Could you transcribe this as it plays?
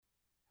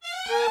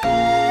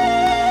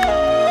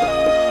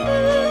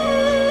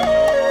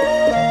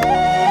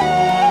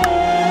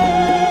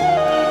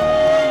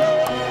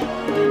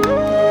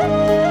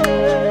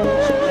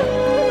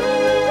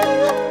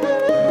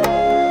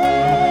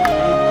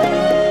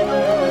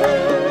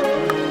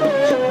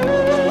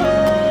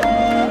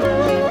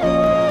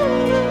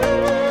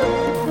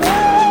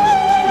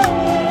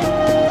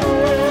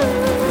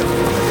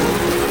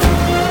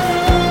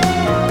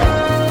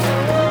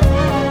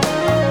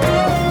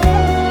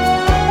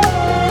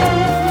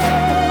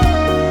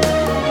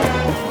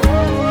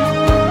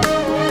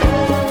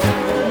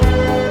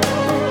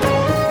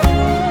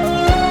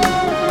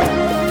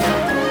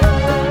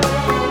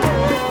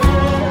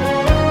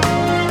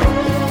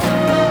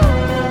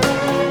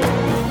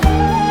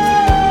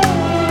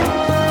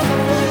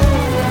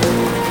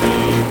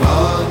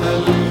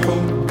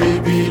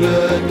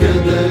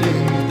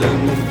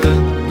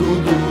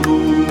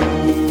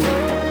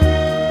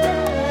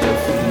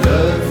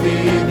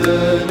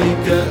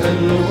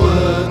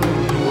ألوان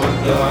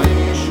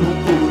وتعيش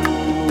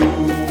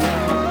قلوب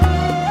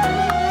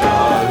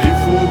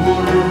تعرفه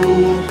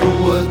الروح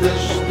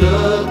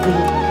وتشتاق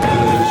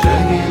ما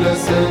جهل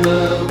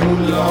سناه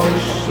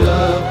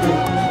العشاق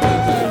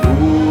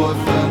بذلوا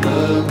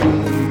وفناهم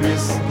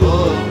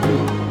مصداق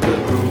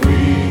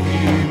ترويه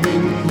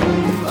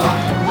منهم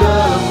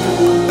أحباب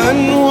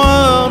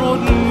أنوار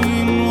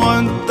إن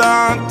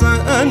ودعت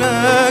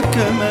أناك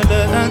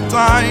ملأت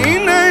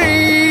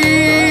عيني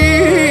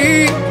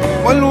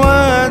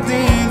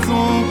والوادي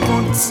ذو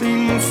قدس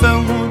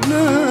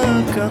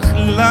فهناك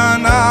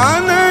اخلعنا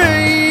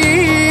عليك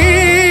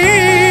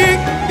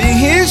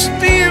به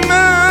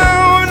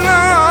اجتماع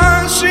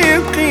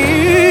العاشقين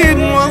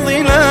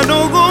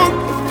وظلاله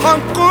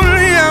حق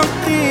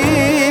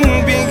اليقين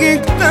به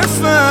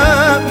اكتفى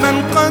من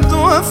قد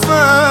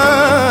وفى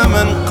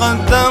من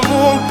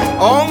قدموا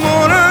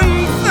عمرا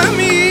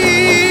ثمين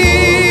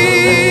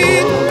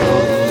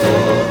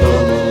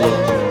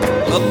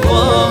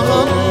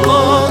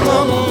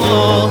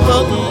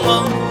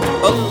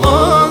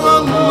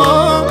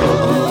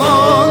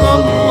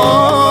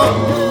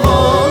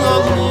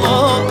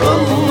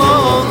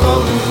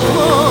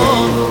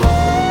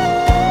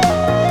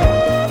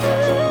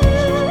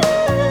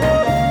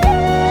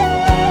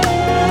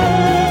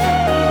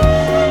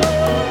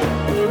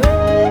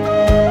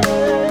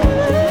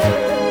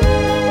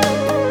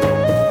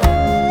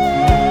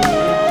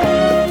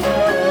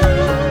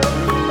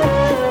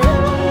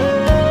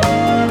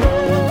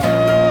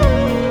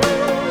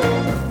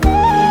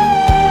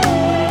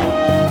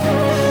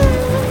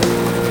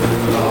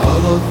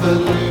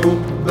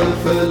الحب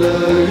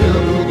فلا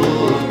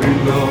يرضى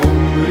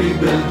بالعمر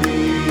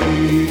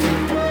بديل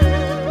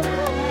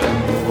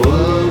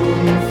أنوار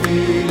في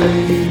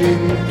ليل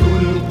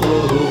تلقى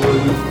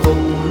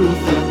والقول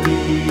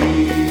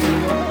ثقيل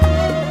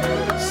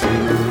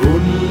سر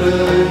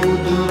لا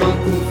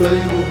يدرك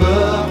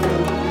فيباح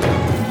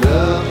من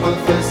لاح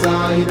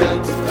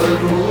فسعدت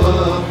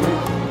أرواح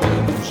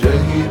من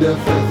جهد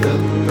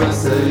فثم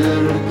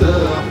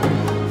سيرتاح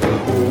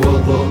فهو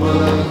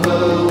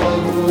ضماها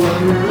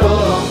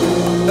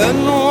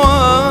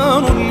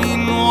أنوار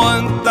إن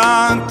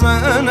ودعت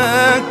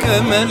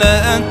أناك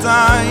ملأت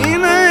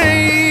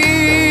عينيك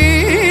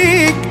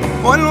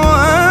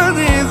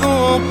والوادي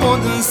ذو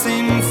قدس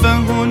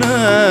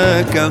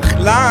فهناك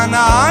اخلعنا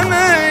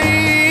عليك